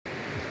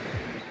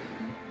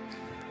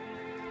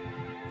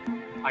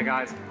Hi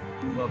guys,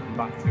 welcome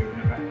back to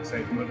another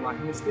episode of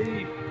Mudlarking with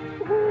Steve.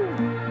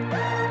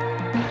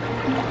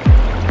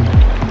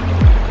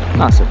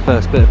 That's the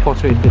first bit of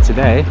pottery for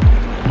today.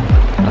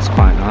 That's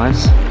quite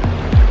nice.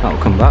 That'll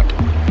come back.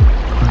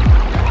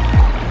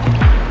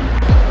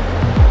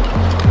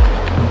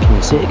 Can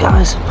you see it,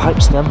 guys?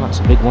 Pipe stem, that's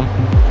a big one.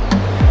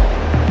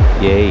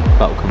 Yay,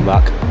 that'll come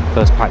back.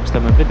 First pipe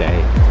stem of the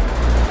day.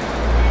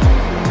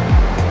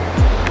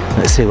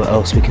 Let's see what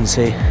else we can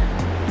see.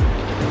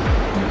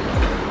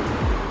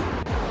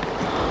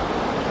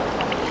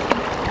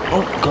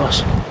 Oh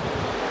gosh,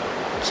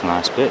 it's a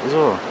nice bit as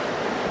well.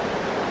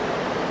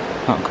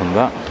 That'll come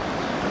back.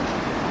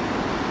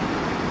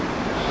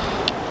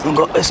 I've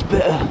got this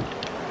bit of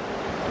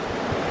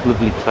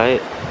lovely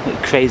plate. Look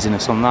at the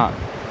craziness on that.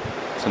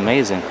 It's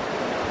amazing.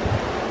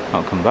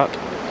 That'll come back.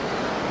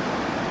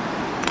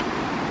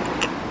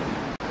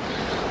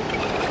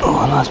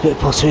 Oh, a nice bit of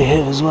pottery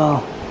here as well.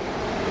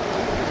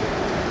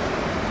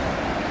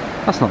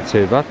 That's not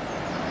too bad.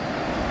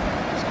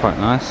 It's quite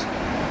nice.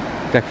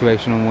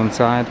 Decoration on one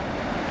side.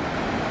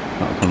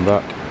 That'll come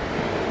back.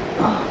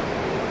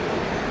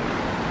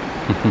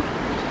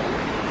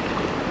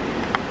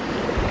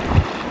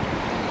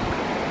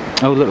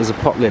 Oh look, there's a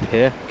pot lid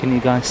here. Can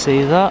you guys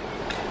see that?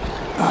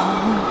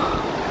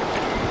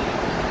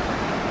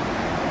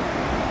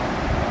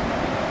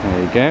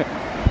 There you go.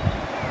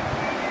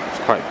 It's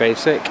quite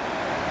basic.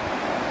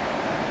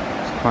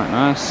 It's quite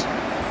nice.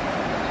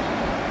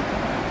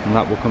 And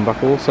that will come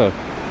back also.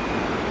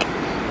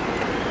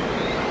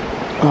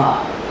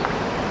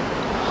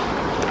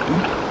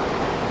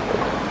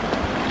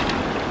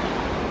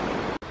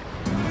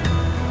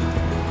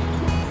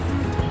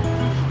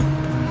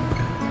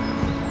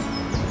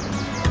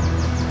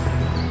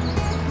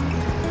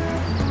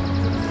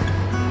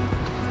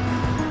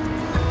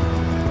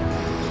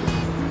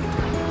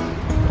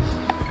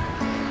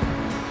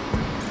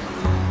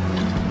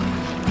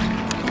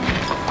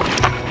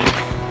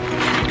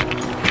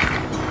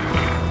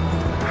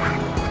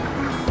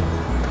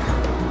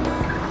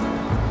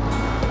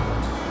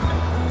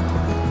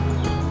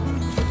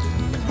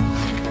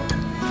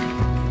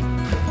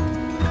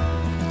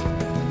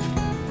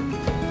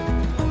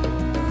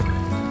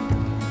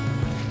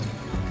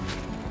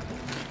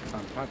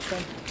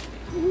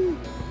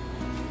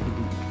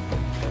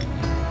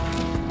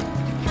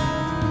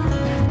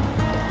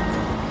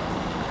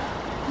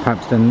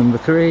 Pipe stem number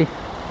 3.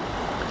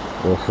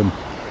 Awesome.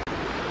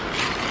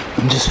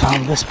 I just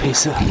found this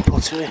piece of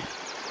pottery.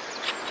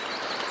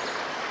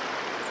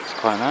 It's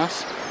quite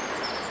nice.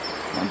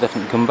 That'll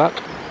definitely come back.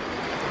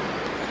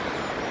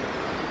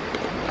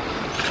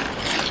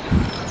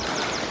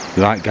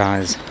 Right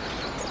guys,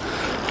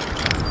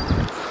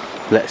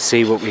 let's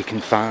see what we can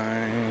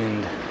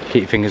find.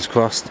 Keep your fingers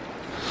crossed.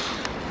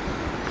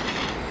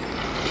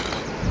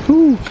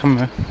 Ooh,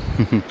 camera.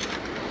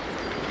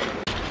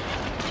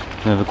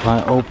 Another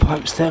quite old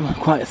pipe stem,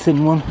 quite a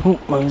thin one. Oh,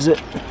 where is it?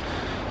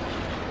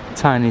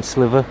 Tiny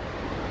sliver.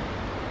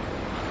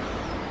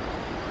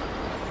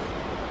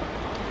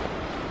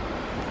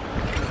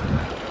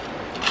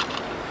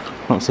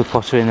 Lots of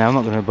pottery now, I'm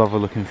not going to bother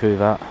looking through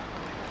that.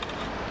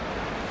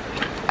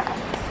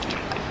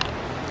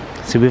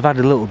 So we've had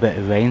a little bit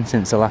of rain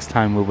since the last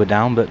time we were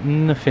down, but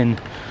nothing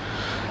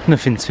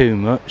too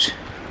much.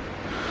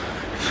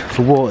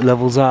 The water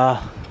levels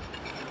are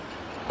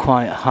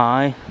quite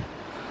high.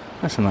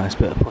 That's a nice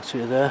bit of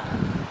pottery there.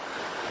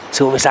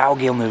 So all this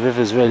algae on the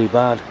river is really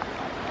bad.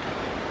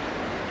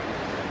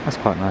 That's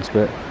quite a nice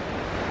bit.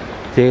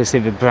 So you see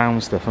the brown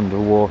stuff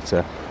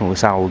underwater, all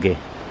this algae.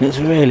 It's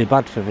really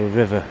bad for the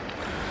river.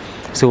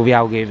 So all the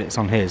algae that's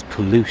on here is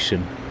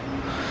pollution.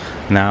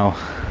 Now,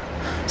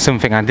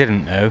 something I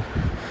didn't know,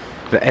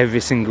 that every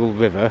single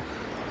river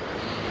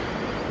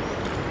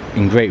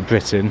in Great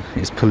Britain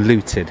is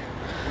polluted.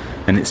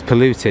 And it's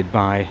polluted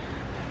by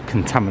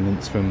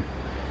contaminants from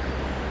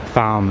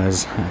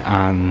farmers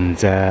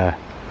and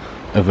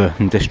other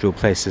industrial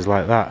places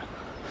like that,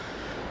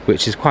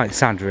 which is quite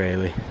sad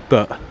really,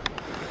 but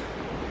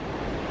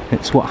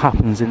it's what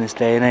happens in this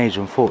day and age,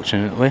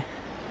 unfortunately.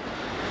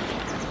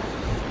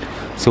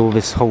 So all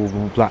this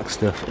horrible black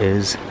stuff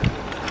is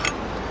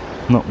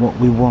not what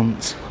we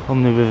want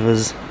on the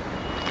rivers.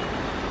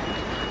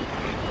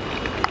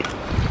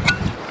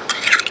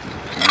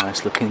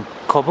 Nice looking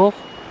cobble.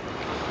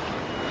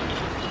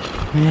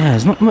 Yeah,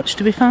 there's not much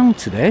to be found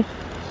today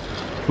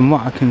from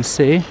what I can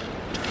see.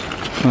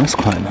 That's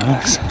quite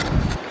nice.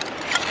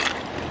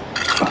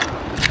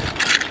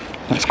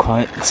 That's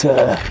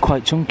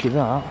quite chunky,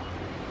 that.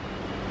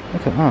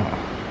 Look at that.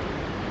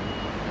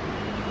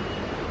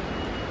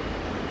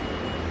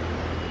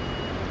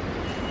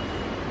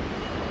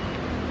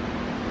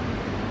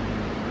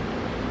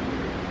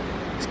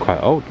 It's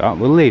quite old, that.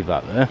 We'll leave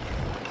that there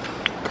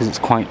because it's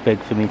quite big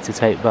for me to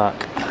take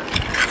back.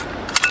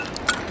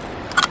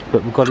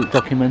 But we've got it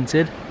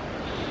documented.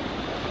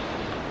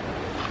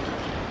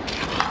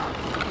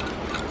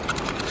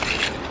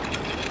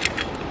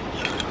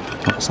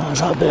 What's that? Is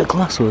that a bit of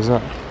glass or is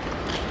that?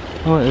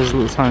 Oh, it is a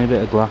little tiny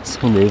bit of glass.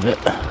 We'll leave it.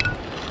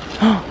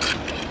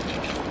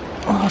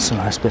 that's a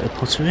nice bit of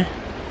pottery.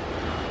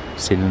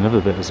 Seen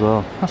another bit as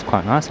well. That's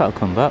quite nice, that'll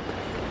come back.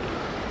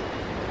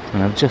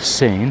 And I've just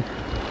seen,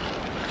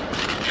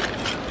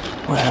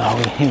 where are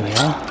we? Here we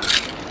are.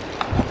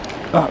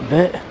 That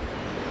bit.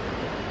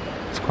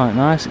 It's quite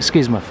nice.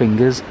 Excuse my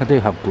fingers, I do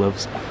have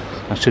gloves.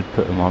 I should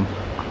put them on.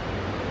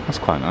 That's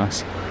quite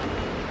nice.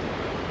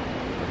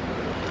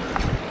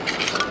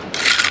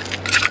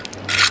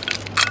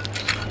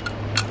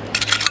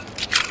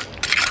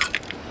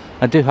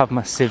 I do have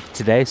my sieve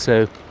today,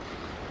 so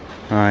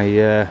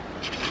I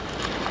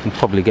can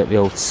probably get the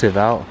old sieve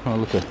out. Oh,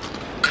 look at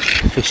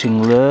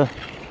fishing lure.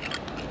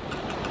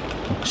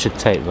 I should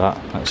take that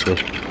actually.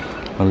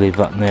 I'll leave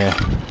that near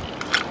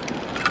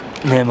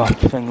my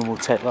thing and we'll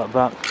take that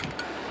back.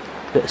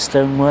 Bit of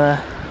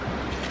stoneware.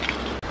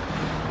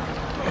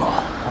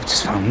 Oh, I've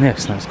just found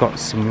this and it's got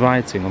some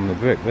writing on the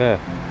brick there.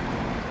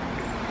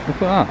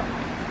 Look at that.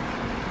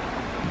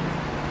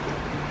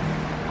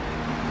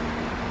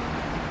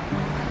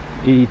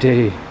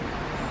 ED.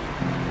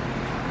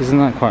 Isn't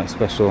that quite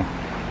special?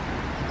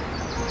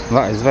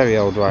 That is very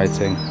old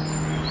writing.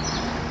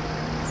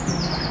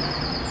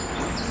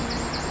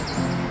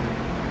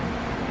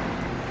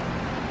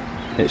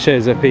 It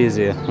shows up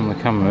easier on the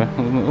camera.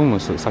 It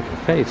almost looks like a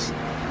face.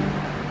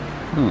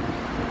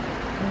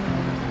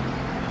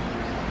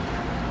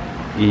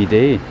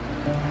 ED.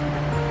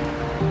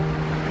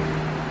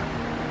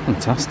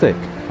 Fantastic.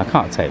 I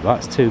can't take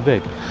that, it's too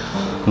big,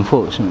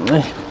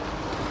 unfortunately.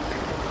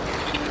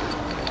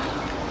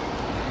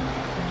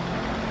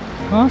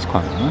 Oh, that's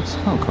quite nice.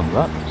 I'll come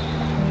back.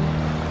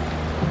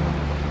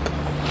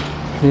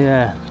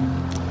 Yeah.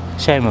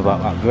 Shame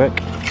about that brick.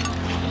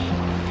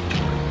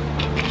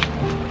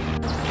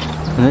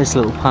 And this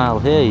little pile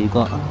here, you've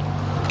got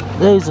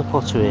loads of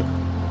pottery.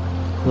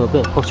 You've got a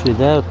bit of pottery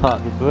there,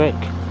 part of the brick.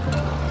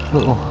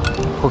 Little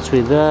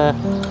pottery there.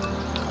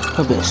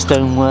 A bit of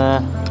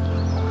stoneware.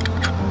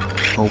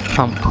 Old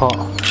plant pot.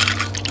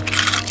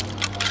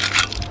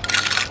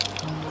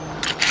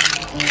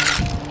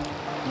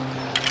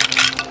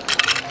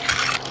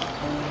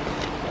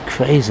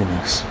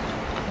 Craziness.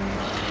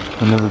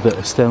 Another bit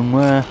of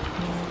stoneware.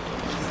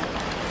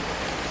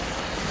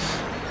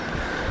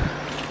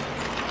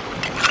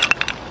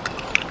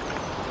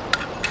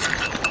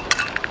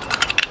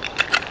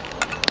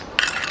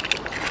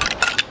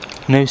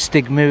 No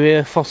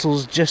stigmaria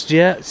fossils just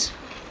yet.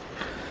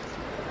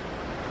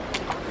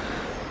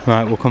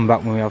 Right, we'll come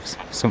back when we have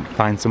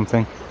find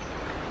something.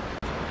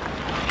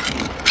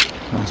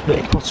 Nice bit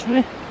of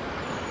pottery.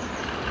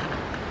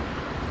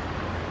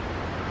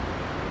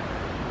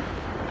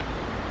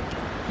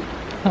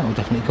 That will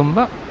definitely come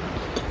back.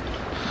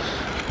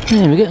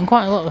 Yeah, we're getting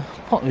quite a lot of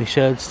pottery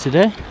sherds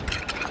today,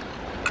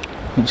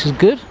 which is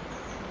good.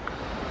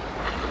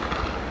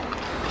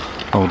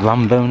 Old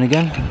lamb bone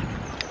again.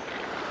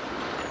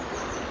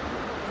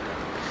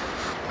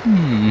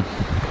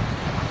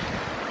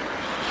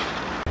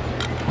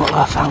 What have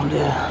I found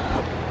here?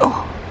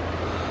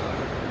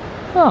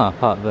 Oh,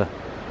 part of a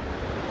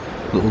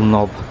little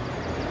knob.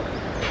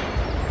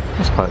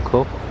 That's quite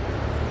cool.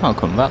 I'll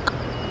come back.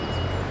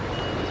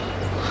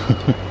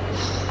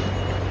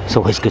 It's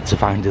always good to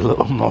find a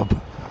little knob.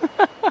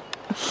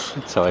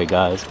 Sorry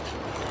guys.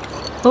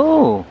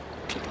 Oh!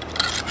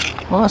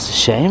 Well, that's a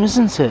shame,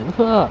 isn't it? Look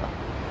at that.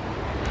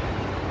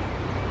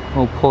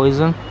 Old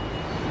poison.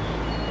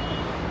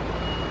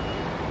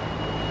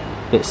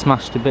 Bit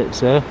smashed to bits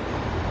there.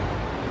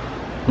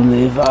 We'll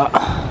leave that.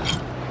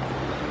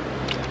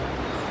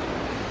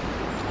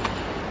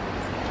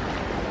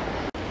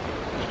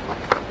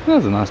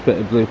 There's a nice bit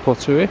of blue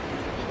pottery.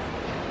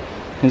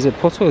 Is it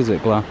pot or is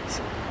it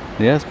glass?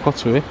 Yeah, it's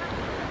pottery.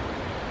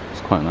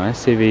 It's quite nice.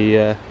 See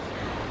the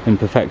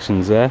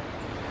imperfections there.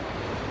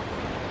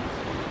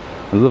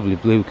 A lovely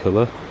blue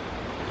colour.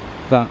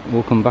 That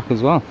will come back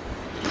as well.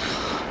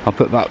 I'll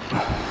put that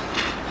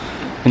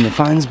in the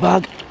finds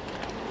bag.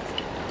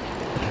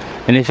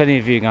 And if any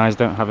of you guys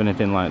don't have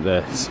anything like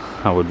this,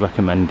 I would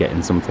recommend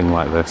getting something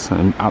like this.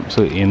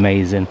 Absolutely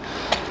amazing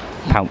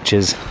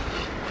pouches.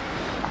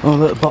 Oh,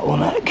 look,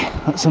 bottleneck.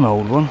 That's an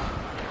old one.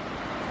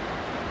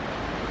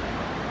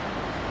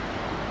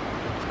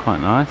 It's quite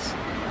nice.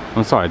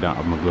 I'm sorry I don't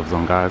have my gloves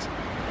on, guys.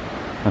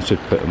 I should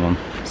put them on,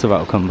 so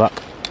that'll come back.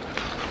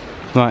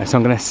 Right, so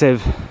I'm going to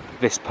sieve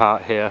this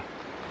part here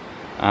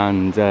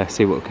and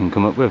see what we can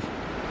come up with.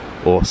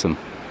 Awesome.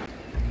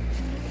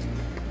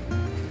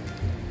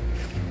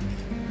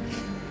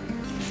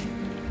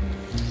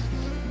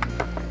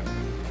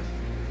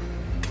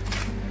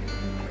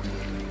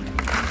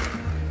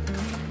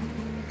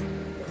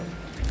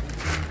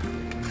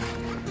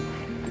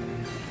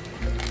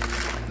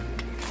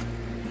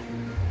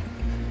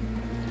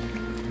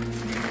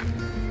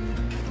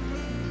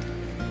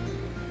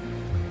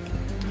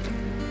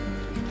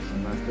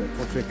 Bit of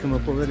pottery come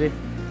up already.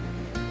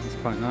 It's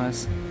quite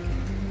nice.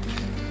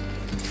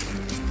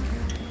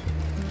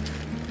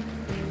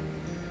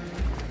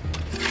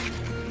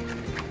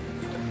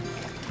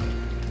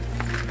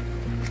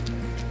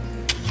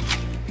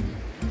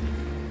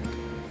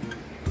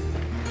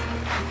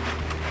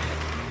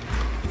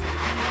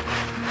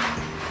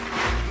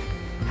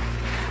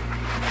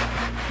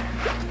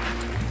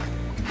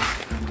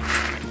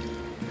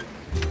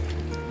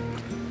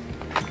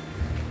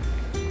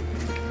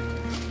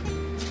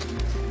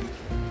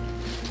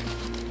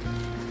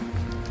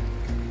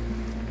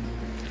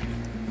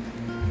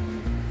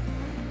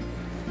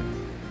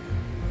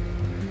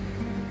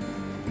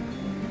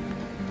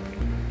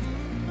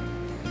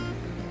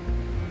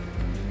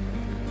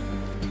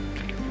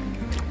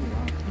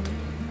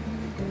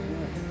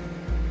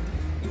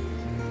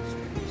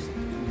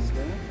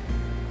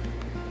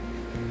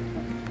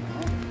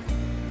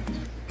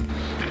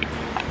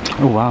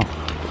 Oh wow,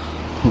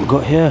 what we've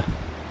got here?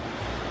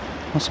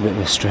 That's a bit of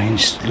a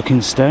strange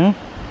looking stone.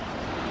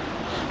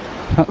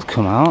 That's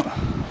come out.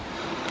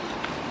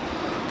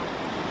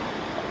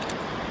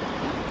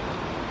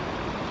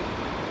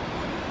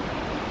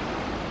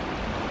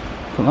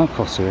 Look at that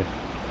pottery.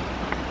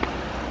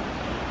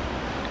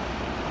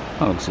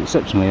 That looks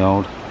exceptionally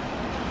old.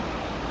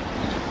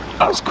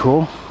 That's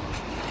cool.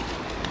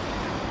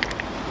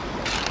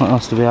 What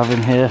else do we have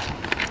in here?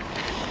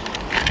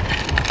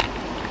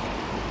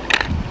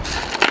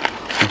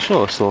 I'm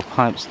sure I saw a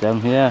pipe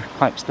stem. Yeah,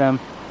 pipe stem.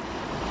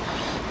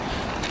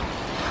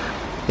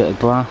 Bit of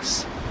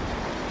glass.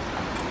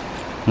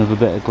 Another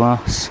bit of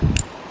glass.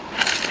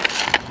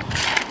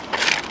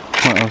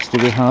 What else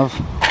do we have?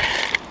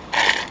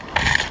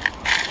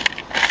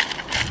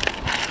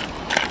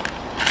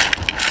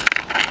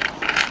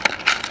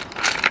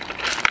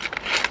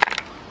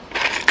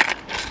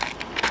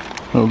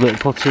 A little bit of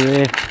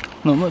pottery.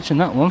 Not much in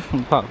that one,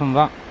 apart from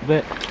that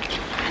bit.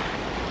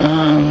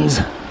 And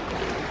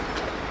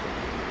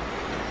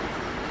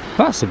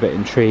that's a bit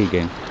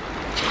intriguing.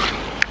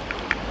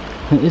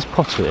 It is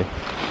pottery.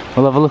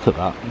 We'll have a look at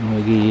that when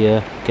we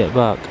get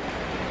back.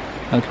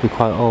 That could be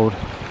quite old.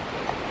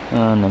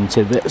 And them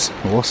two bits.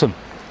 Awesome.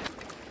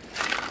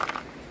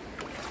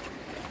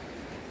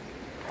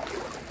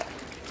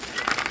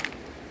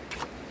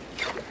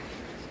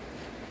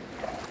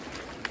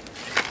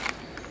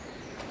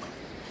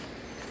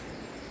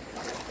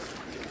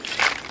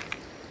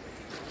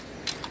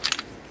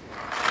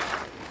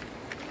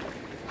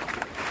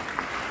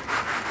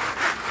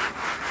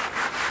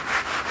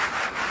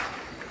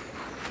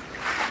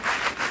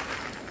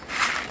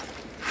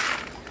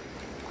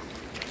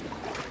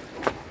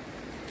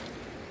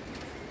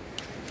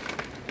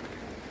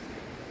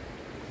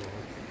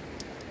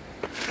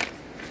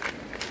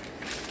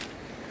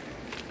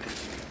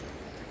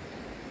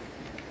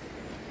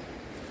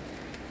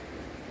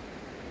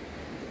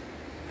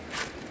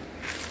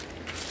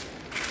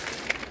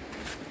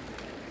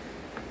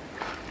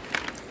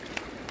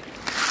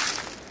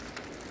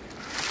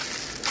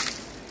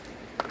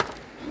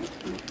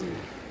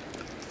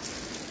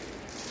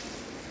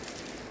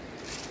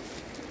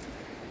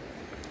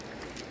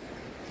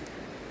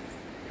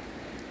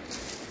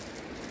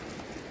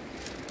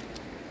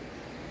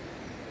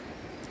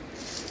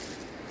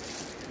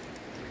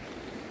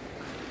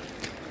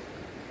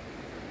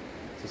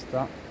 Just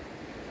that.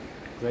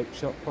 Grape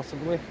shot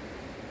possibly.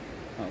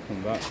 That'll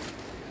come back.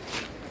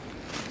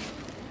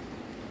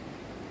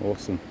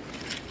 Awesome.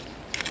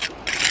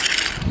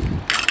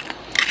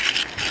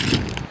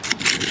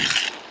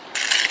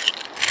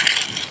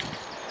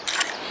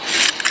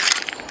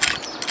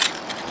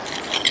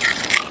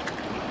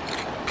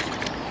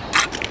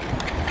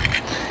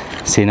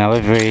 See, now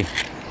every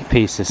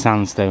piece of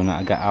sandstone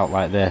that I get out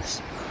like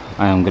this,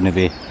 I am going to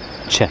be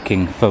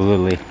checking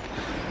thoroughly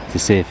to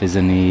see if there's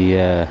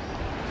any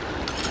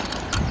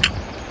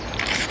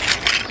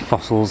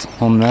fossils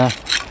on there.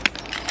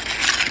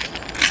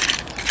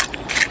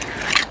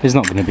 It's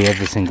not going to be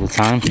every single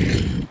time.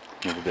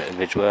 Another bit of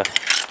ridge work.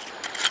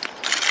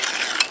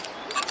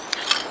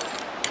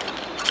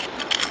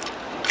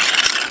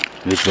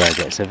 Ridge wear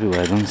gets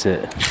everywhere, doesn't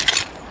it?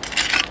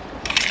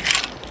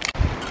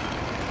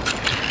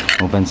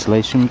 More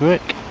ventilation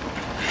brick.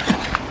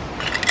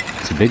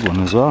 It's a big one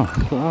as well.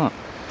 Look at that.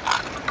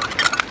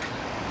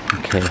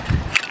 Okay.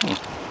 Oh,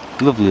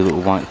 lovely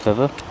little white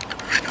feather.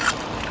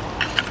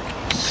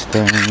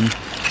 Stone.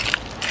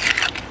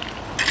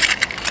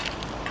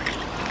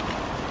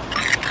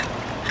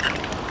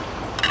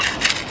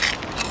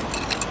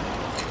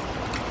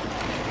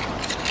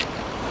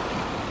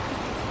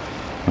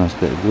 Nice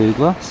bit of blue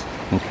glass.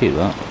 We'll keep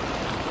that.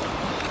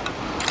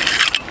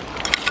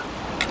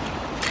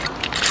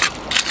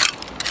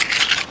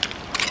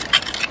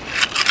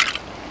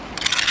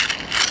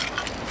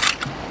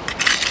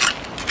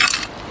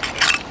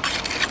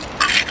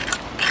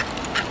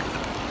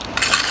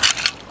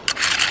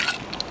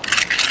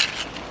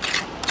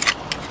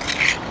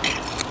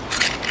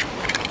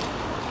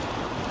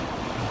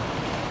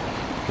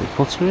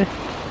 Pottery.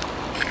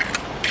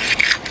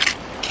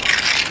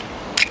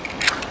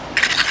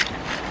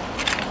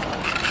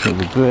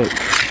 Little brick.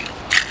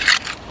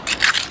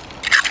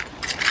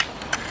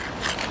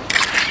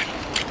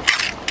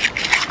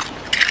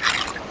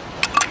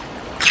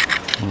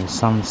 And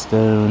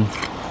sandstone.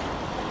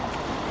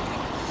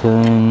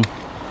 Stone.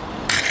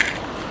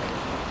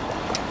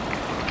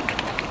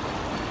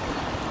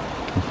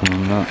 Nothing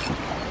on that.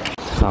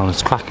 Found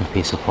this cracking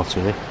piece of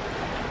pottery.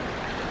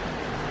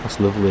 That's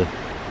lovely.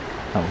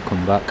 That will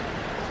come back.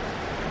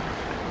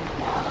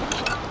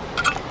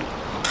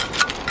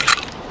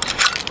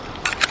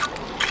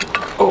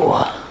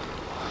 Oh,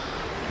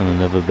 and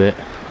another bit.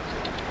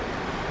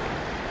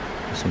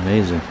 It's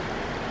amazing.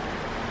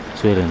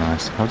 It's really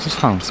nice. I've just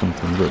found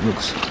something that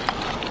looks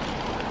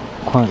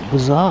quite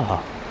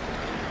bizarre.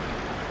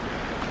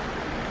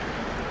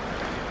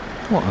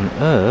 What on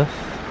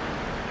earth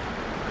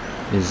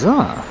is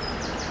that?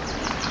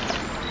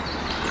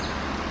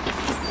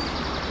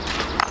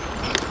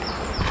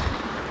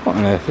 What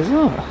on earth is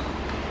that?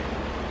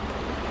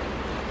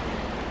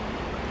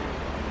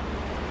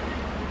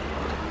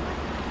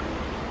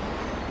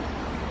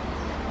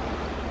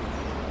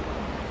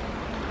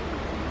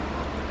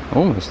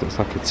 Almost looks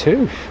like a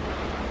tooth.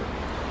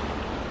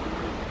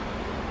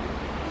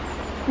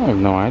 I have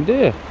no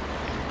idea.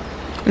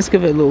 Let's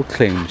give it a little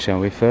clean, shall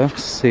we, first?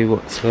 See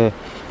what's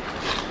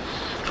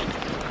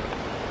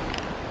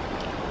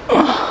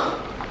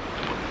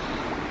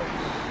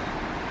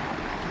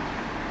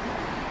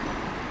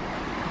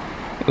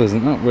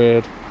Isn't that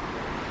weird?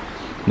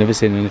 Never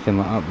seen anything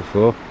like that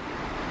before.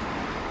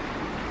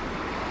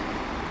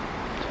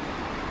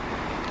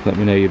 Let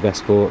me know your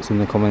best thoughts in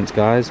the comments,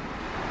 guys.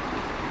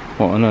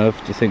 What on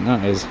earth do you think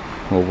that is,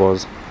 or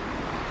was?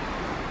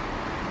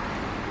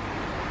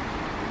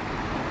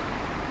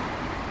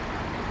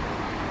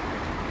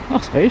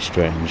 That's very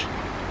strange.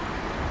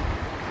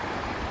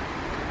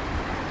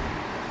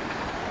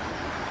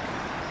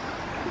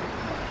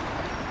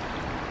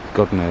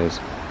 God knows.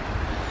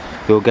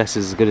 Your guess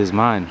is as good as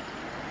mine.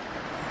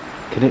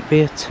 Can it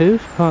be a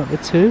tooth? Part of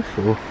a tooth?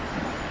 Or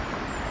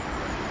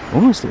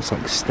almost looks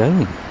like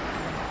stone.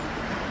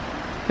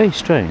 Very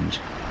strange.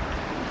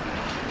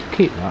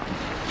 Keep that.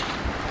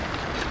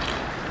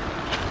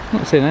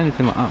 Not seen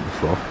anything like that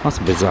before. That's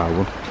a bizarre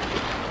one.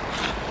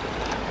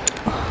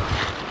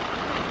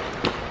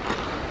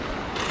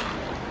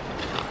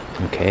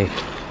 Okay.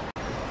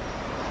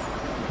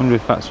 Wonder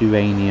if that's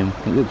uranium.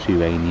 It looks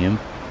uranium.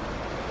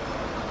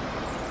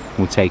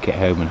 We'll take it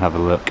home and have a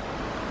look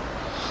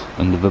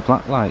under the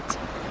black light.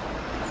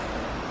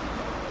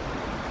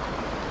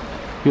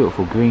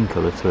 Beautiful green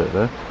colour to it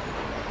though.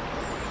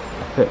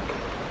 Thick.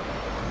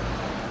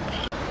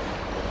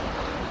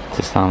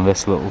 Just found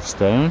this little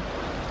stone.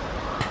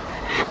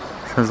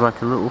 There's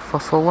like a little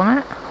fossil on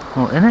it,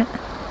 or in it.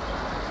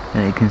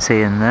 And you can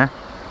see in there.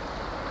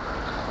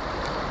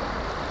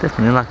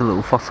 Definitely like a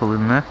little fossil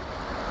in there.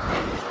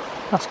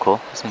 That's cool,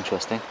 that's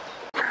interesting.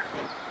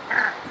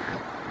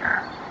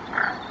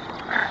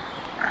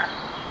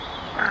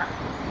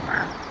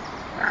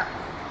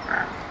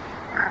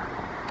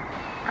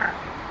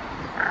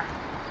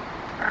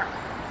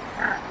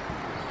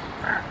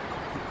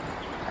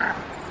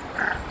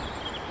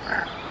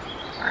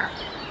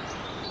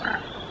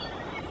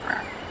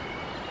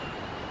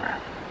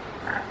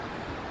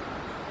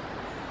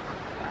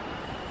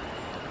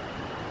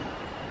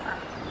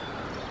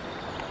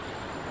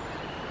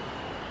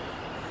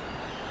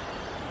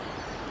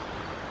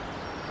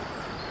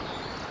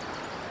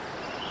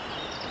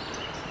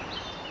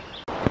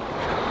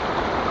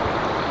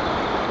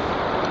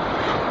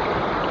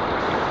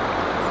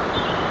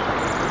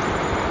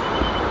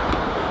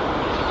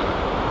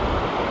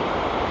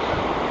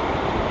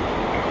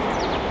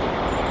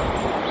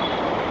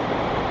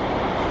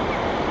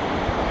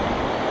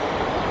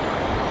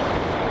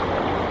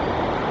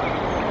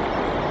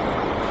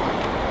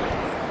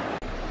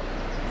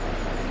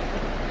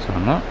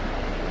 That.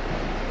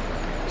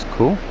 It's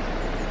cool.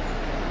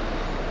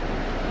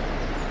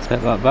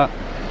 Take that back.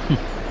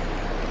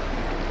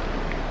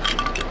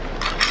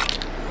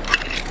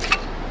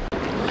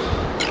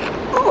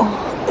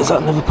 Oh, is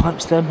that another pipe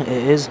stem? It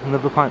is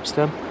another pipe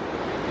stem.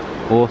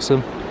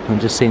 Awesome. I'm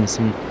just seeing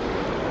some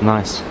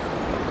nice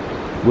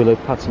willow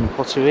pattern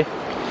pottery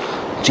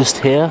just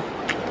here.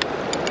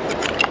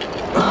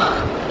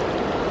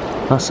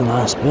 That's a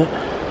nice bit.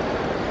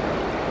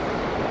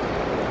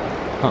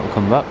 That'll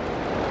come back.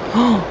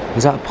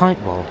 Is that a pipe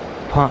ball?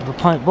 Part of a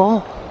pipe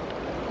ball?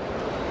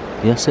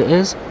 Yes it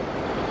is.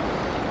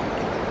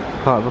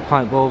 Part of a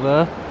pipe ball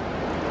there.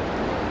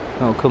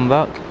 That'll come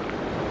back.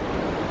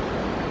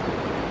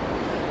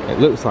 It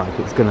looks like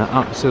it's going to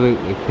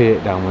absolutely pee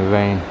it down with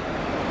rain.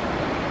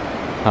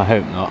 I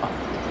hope not.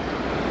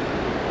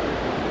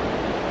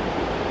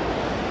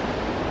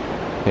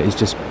 It is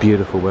just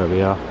beautiful where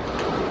we are.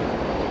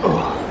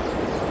 Oh.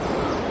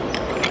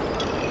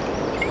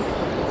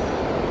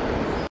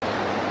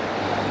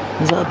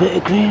 Is that a bit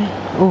of green?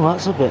 Oh,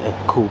 that's a bit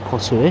of cool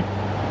pottery.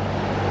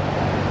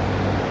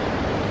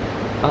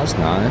 That's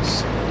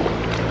nice.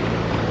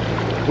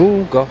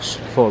 Oh gosh,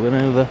 falling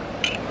over.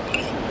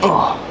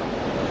 Oh,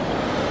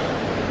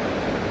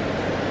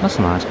 that's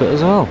a nice bit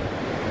as well.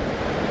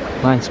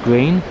 Nice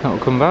green, that'll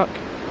come back.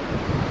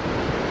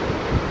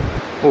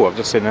 Oh, I've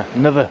just seen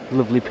another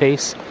lovely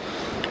piece.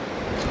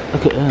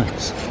 Look at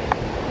this.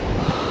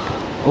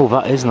 Oh,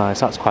 that is nice,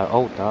 that's quite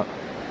old, that.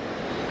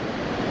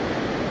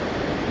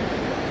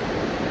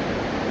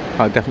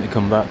 I'll definitely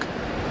come back.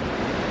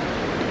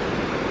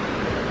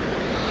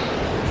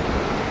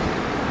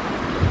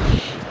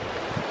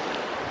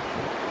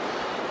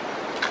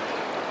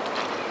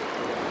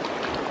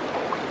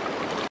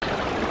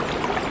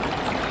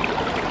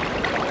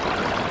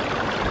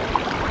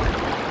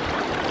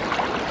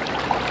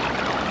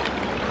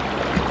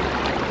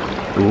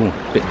 Ooh,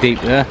 a bit deep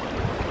there.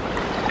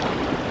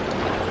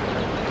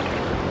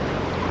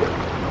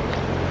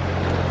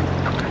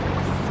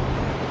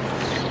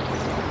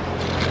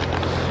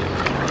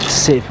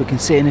 See if we can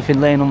see anything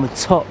laying on the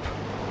top.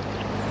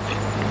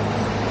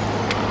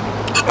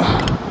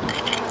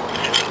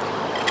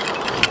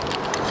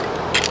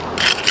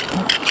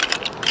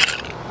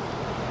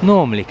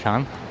 Normally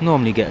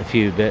get a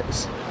few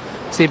bits.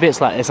 See,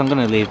 bits like this, I'm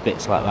going to leave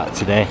bits like that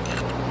today.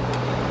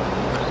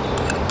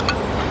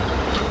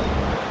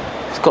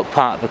 It's got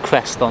part of a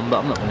crest on, but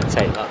I'm not going to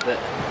take that bit.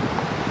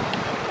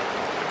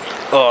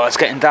 Oh, it's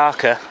getting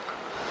darker.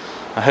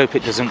 I hope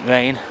it doesn't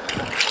rain.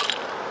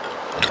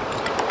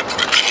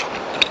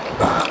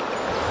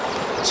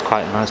 It's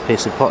quite a nice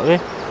piece of pottery.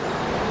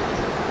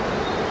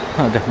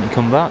 That'll definitely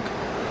come back.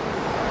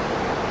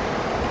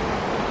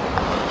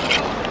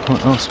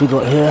 What else we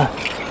got here?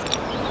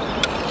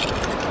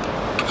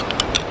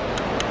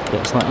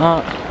 Bits like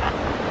that.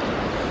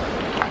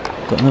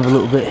 Got another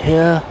little bit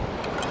here.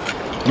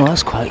 Oh,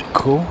 that's quite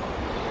cool.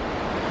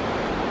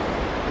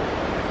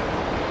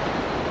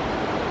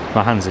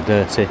 My hands are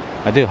dirty.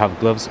 I do have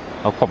gloves.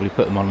 I'll probably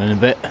put them on in a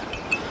bit.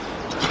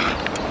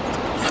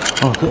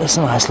 Oh, look at this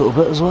nice little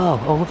bit as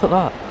well. Oh, look at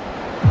that.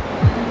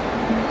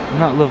 Isn't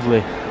that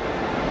lovely?